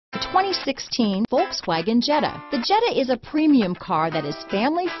2016 Volkswagen Jetta. The Jetta is a premium car that is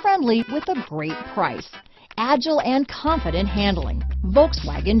family-friendly with a great price. Agile and confident handling.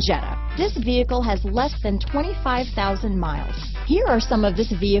 Volkswagen Jetta. This vehicle has less than 25,000 miles. Here are some of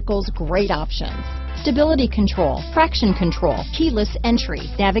this vehicle's great options: stability control, traction control, keyless entry,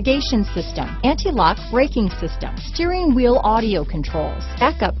 navigation system, anti-lock braking system, steering wheel audio controls,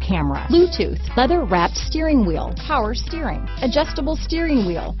 backup camera, Bluetooth, leather-wrapped steering wheel, power steering, adjustable steering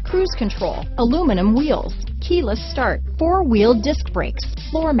wheel, cruise control, aluminum wheels, keyless start, four-wheel disc brakes,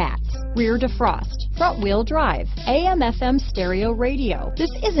 floor mats, rear defrost, front-wheel drive, AM/FM stereo radio.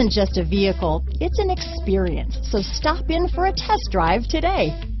 This isn't just a vehicle, it's an experience. So stop in for a test drive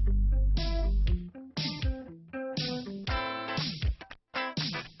today.